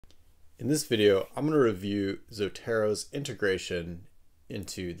In this video, I'm going to review Zotero's integration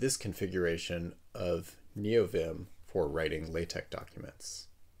into this configuration of NeoVim for writing LaTeX documents.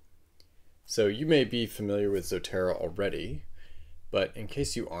 So you may be familiar with Zotero already, but in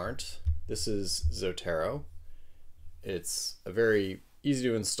case you aren't, this is Zotero. It's a very easy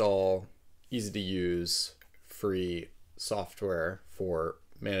to install, easy to use, free software for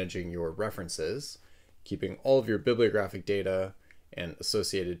managing your references, keeping all of your bibliographic data and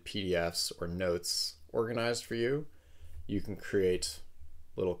associated PDFs or notes organized for you. You can create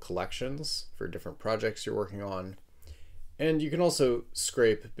little collections for different projects you're working on. And you can also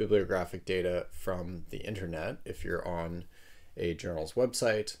scrape bibliographic data from the internet if you're on a journal's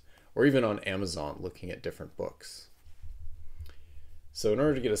website or even on Amazon looking at different books. So in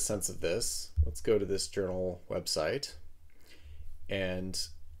order to get a sense of this, let's go to this journal website. And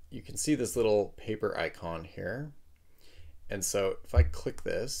you can see this little paper icon here. And so if I click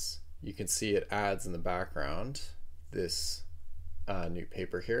this, you can see it adds in the background this new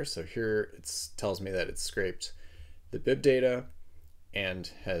paper here. So here it tells me that it's scraped the bib data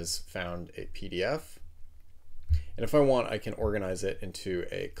and has found a PDF. And if I want, I can organize it into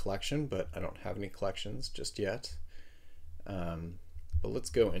a collection, but I don't have any collections just yet. But let's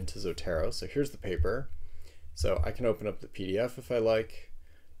go into Zotero. So here's the paper. So I can open up the PDF if I like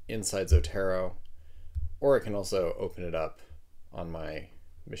inside Zotero, or I can also open it up on my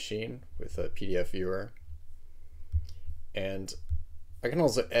machine with a PDF viewer. And I can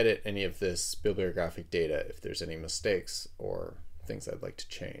also edit any of this bibliographic data if there's any mistakes or things I'd like to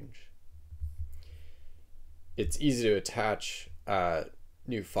change. It's easy to attach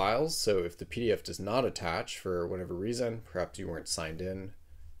new files, so if the PDF does not attach for whatever reason, perhaps you weren't signed in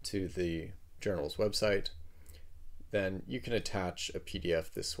to the journal's website, then you can attach a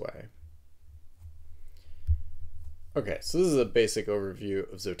PDF this way. Okay, so this is a basic overview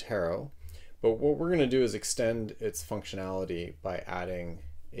of Zotero, but what we're going to do is extend its functionality by adding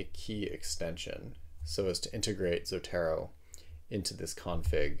a key extension so as to integrate Zotero into this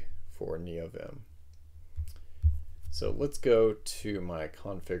config for NeoVim. So let's go to my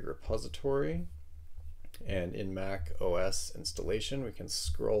config repository, and in Mac OS installation we can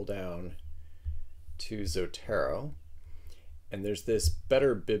scroll down to Zotero, and there's this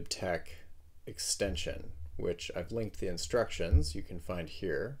Better BibTeX extension, which I've linked the instructions you can find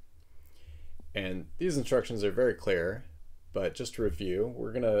here. And these instructions are very clear, but just to review,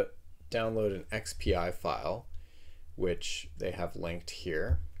 we're going to download an XPI file, which they have linked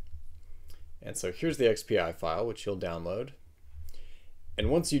here. And so here's the XPI file, which you'll download.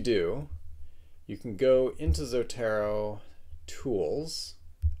 And once you do, you can go into Zotero Tools,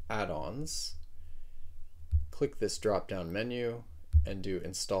 Add-ons, click this drop-down menu, and do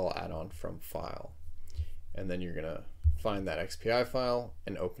Install Add-on from File. And then you're going to find that XPI file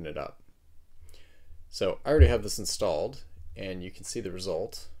and open it up. So I already have this installed, and you can see the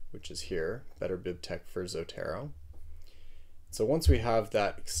result, which is here, Better BibTeX for Zotero. So once we have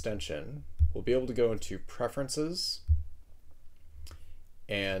that extension, we'll be able to go into Preferences,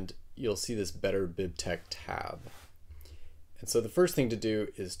 and you'll see this Better BibTeX tab. And so the first thing to do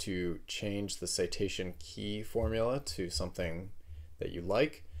is to change the citation key formula to something that you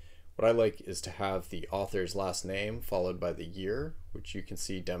like. What I like is to have the author's last name followed by the year, which you can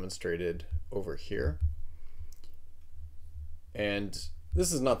see demonstrated over here. And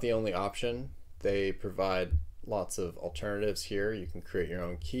this is not the only option. They provide lots of alternatives here. You can create your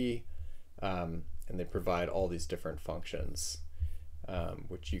own key, and they provide all these different functions,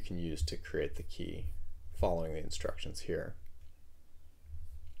 which you can use to create the key following the instructions here.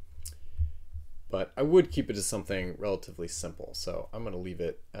 But I would keep it as something relatively simple, so I'm going to leave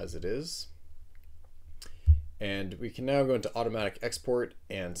it as it is. And we can now go into automatic export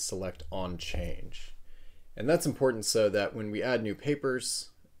and select on change. And that's important so that when we add new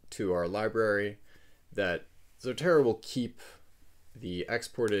papers to our library, that Zotero will keep the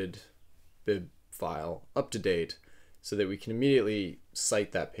exported bib file up to date so that we can immediately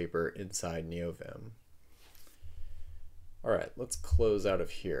cite that paper inside NeoVim. All right, let's close out of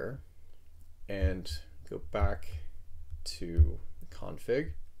here and go back to the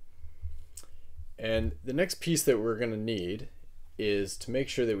config. And the next piece that we're going to need is to make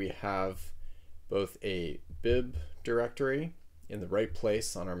sure that we have both a bib directory in the right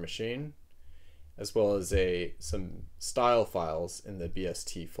place on our machine, as well as some style files in the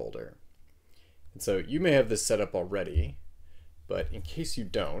BST folder. And so you may have this set up already, but in case you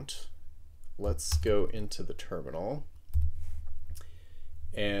don't, let's go into the terminal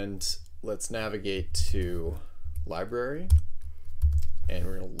and let's navigate to library, and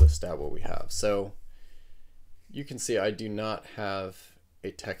we're going to list out what we have. So you can see I do not have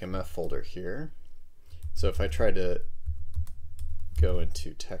a techmf folder here. So if I try to go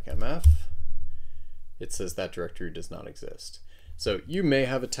into techmf, it says that directory does not exist. So you may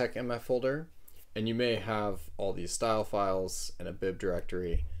have a techmf folder, and you may have all these style files and a bib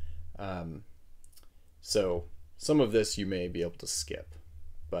directory. So some of this you may be able to skip,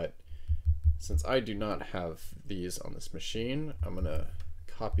 but since I do not have these on this machine, I'm gonna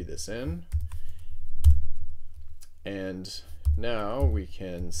copy this in, and now we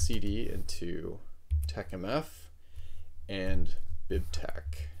can cd into techmf and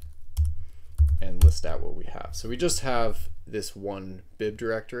bibtech and list out what we have. So we just have this one bib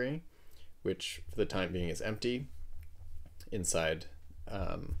directory, which for the time being is empty inside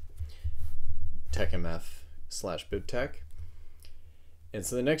techmf/bibtech. And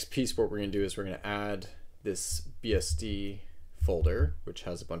so the next piece, what we're going to do is we're going to add this BSD folder, which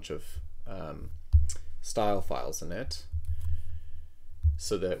has a bunch of style files in it,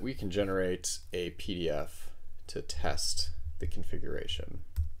 so that we can generate a PDF to test the configuration.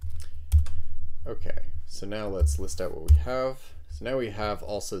 Okay, so now let's list out what we have. So now we have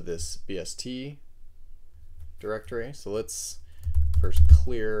also this BST directory. So let's first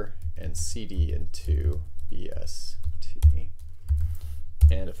clear and cd into BST.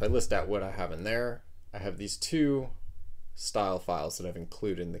 And if I list out what I have in there, I have these two style files that I've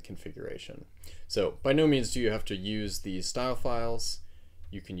included in the configuration. So by no means do you have to use these style files.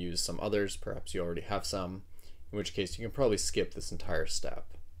 You can use some others, perhaps you already have some, in which case you can probably skip this entire step.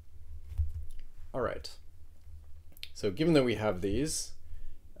 All right, so given that we have these,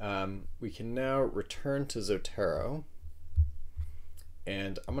 we can now return to Zotero,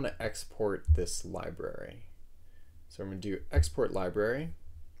 and I'm going to export this library. So I'm going to do export library.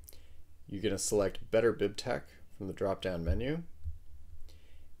 You're going to select Better BibTech from the drop-down menu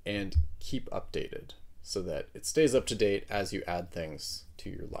and keep updated so that it stays up to date as you add things to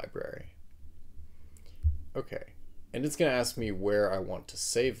your library. Okay, and it's going to ask me where I want to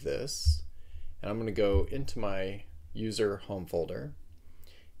save this. And I'm going to go into my user home folder,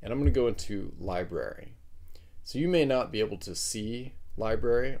 and I'm going to go into library. So you may not be able to see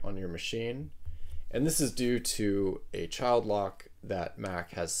library on your machine, and this is due to a child lock that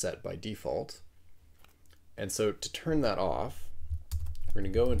Mac has set by default. And so to turn that off, we're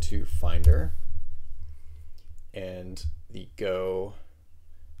going to go into Finder and the go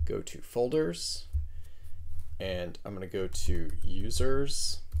to folders, and I'm going to go to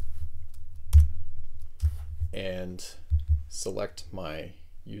users and select my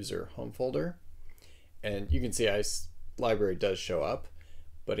user home folder, and you can see library does show up,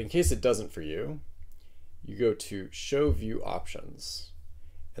 but in case it doesn't for you, you go to show view options,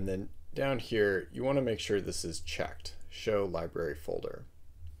 and then down here you want to make sure this is checked, show library folder.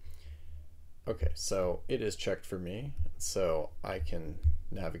 Okay, so it is checked for me, so I can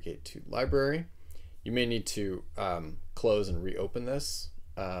navigate to library. You may need to close and reopen this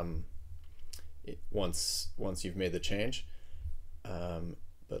once you've made the change,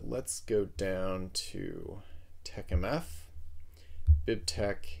 but let's go down to techmf,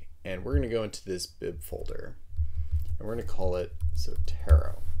 bibtech, and we're going to go into this bib folder, and we're going to call it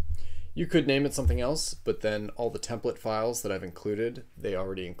Zotero. You could name it something else, but then all the template files that I've included, they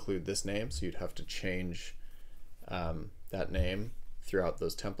already include this name, so you'd have to change that name throughout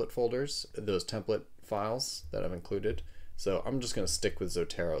those template folders, those template files that I've included. So I'm just going to stick with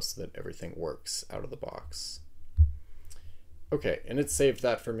Zotero so that everything works out of the box. Okay, and it saved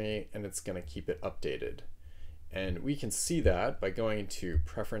that for me, and it's going to keep it updated. And we can see that by going to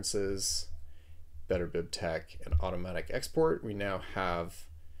Preferences, Better BibTech, and Automatic Export. We now have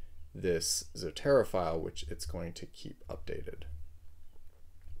this Zotero file, which it's going to keep updated.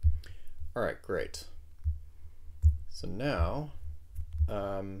 All right, great. So now,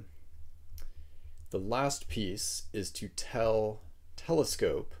 the last piece is to tell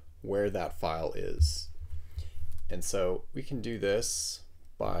Telescope where that file is. And so we can do this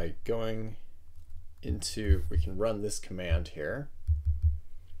by going into, we can run this command here.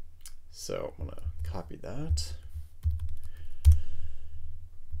 So I'm going to copy that.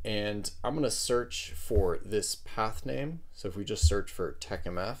 And I'm going to search for this path name. So if we just search for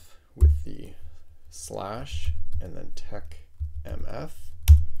techmf with the slash and then techmf,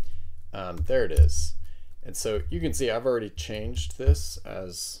 there it is. And so you can see I've already changed this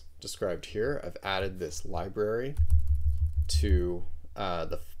as described here. I've added this library to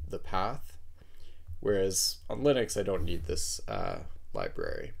the path, whereas on Linux I don't need this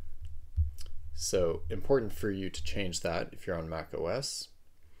library. So important for you to change that if you're on Mac OS.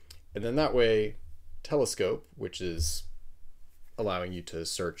 And then that way Telescope, which is allowing you to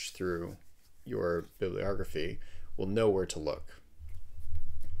search through your bibliography, will know where to look.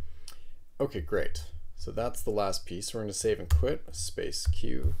 Okay, great. So that's the last piece. We're going to save and quit, space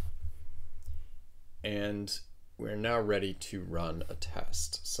Q. And we're now ready to run a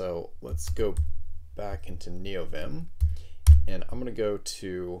test. So let's go back into NeoVim, and I'm going to go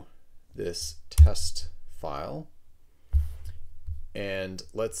to this test file, and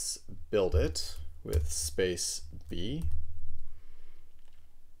let's build it with space B.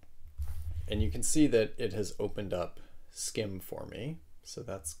 And you can see that it has opened up Skim for me, so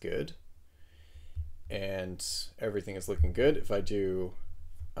that's good. And everything is looking good. If I do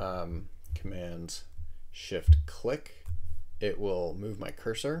Command Shift click, it will move my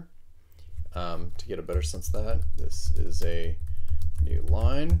cursor. To get a better sense of that, this is a new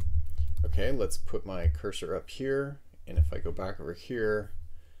line. Okay, let's put my cursor up here, and if I go back over here,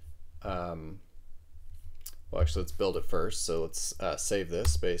 well, actually let's build it first. So let's save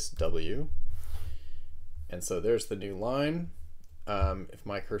this, space W. And so there's the new line. If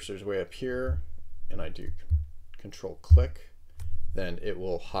my cursor is way up here and I do Control click, then it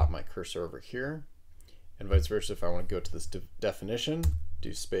will hop my cursor over here. And vice versa, if I want to go to this definition,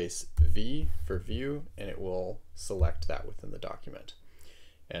 do space V for view, and it will select that within the document.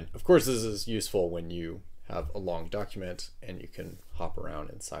 And of course, this is useful when you have a long document and you can hop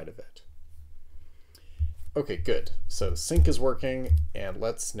around inside of it. Okay, good. So sync is working, and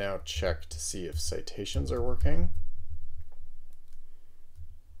let's now check to see if citations are working.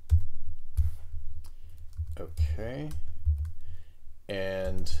 Okay,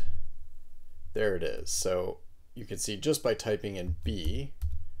 and there it is. So you can see just by typing in B,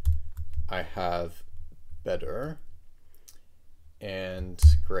 I have better, and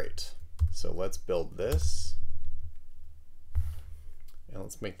great. So let's build this, and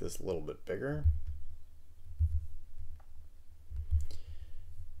let's make this a little bit bigger.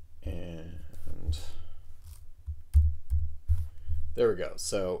 And there we go.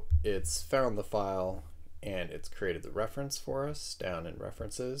 So it's found the file and it's created the reference for us down in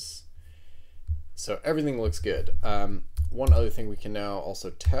references. So everything looks good. One other thing we can now also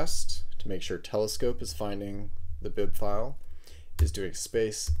test to make sure Telescope is finding the bib file is doing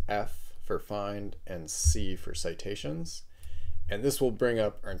space F for find and C for citations. And this will bring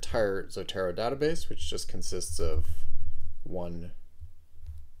up our entire Zotero database, which just consists of one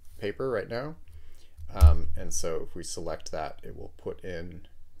paper right now. And so if we select that, it will put in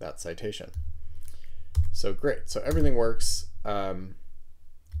that citation. So great, so everything works, and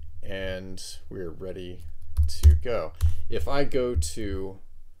we're ready to go. If I go to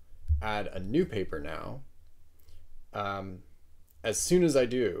add a new paper now, as soon as I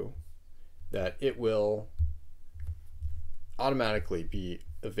do that, it will automatically be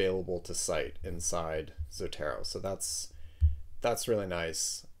available to cite inside Zotero. So that's really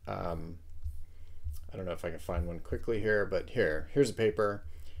nice. I don't know if I can find one quickly here, but here's a paper.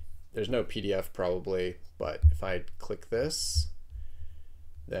 There's no PDF probably, but if I click this,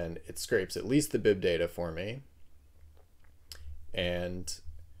 then it scrapes at least the bib data for me. And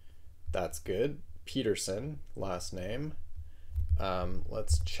that's good. Peterson, last name.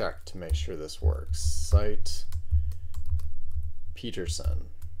 Let's check to make sure this works. Cite Peterson.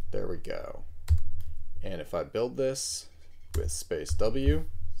 There we go. And if I build this with space W,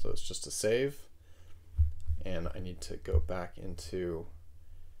 so it's just a save, and I need to go back into,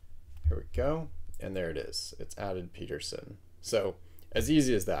 here we go, and there it is. It's added Peterson. So as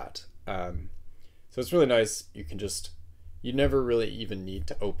easy as that. So it's really nice. You never really even need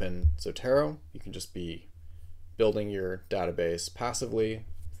to open Zotero. You can just be building your database passively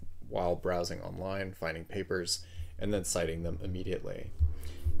while browsing online, finding papers, and then citing them immediately.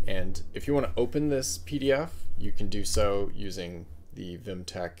 And if you want to open this PDF, you can do so using the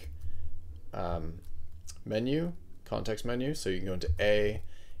VimTech menu, context menu. So you can go into A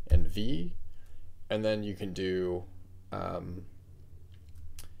and V, and then you can do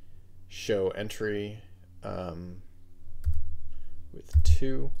show entry with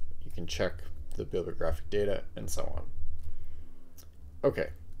 2. You can check the bibliographic data and so on. Okay,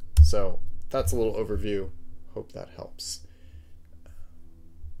 so that's a little overview. Hope that helps.